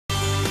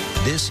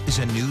This is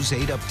a News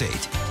 8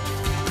 update.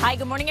 Hi,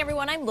 good morning,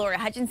 everyone. I'm Laura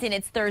Hutchinson.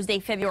 It's Thursday,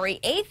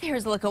 February 8th.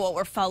 Here's a look at what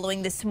we're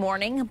following this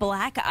morning.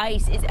 Black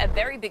ice is a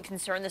very big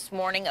concern this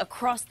morning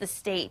across the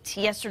state.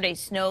 Yesterday's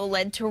snow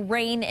led to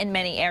rain in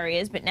many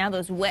areas, but now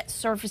those wet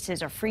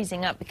surfaces are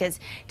freezing up because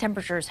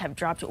temperatures have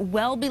dropped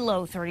well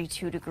below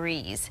 32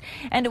 degrees.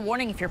 And a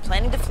warning if you're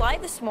planning to fly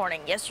this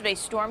morning. Yesterday's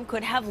storm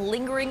could have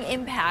lingering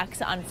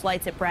impacts on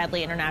flights at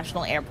Bradley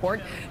International Airport.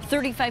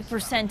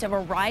 35% of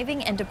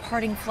arriving and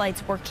departing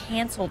flights were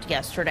canceled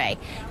yesterday.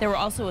 There were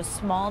also a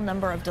small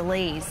number of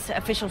delays.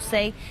 Officials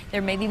say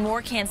there may be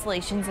more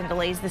cancellations and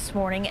delays this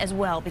morning as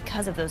well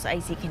because of those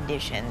icy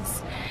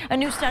conditions. A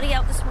new study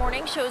out this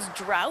morning shows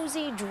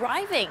drowsy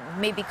driving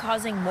may be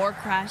causing more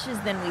crashes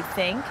than we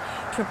think.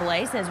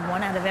 AAA says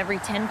 1 out of every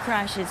 10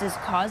 crashes is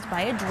caused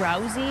by a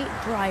drowsy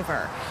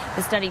driver.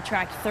 The study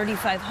tracked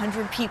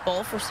 3,500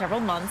 people for several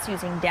months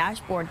using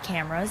dashboard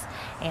cameras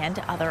and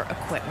other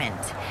equipment.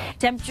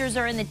 Temperatures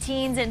are in the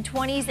teens and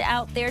 20s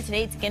out there.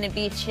 Today it's going to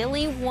be a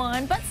chilly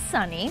one, but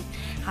sunny.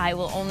 High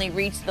will only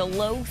reach the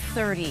low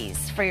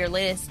 30s. For your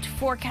latest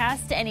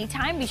forecast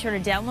anytime, be sure to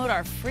download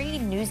our free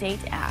News 8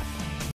 app.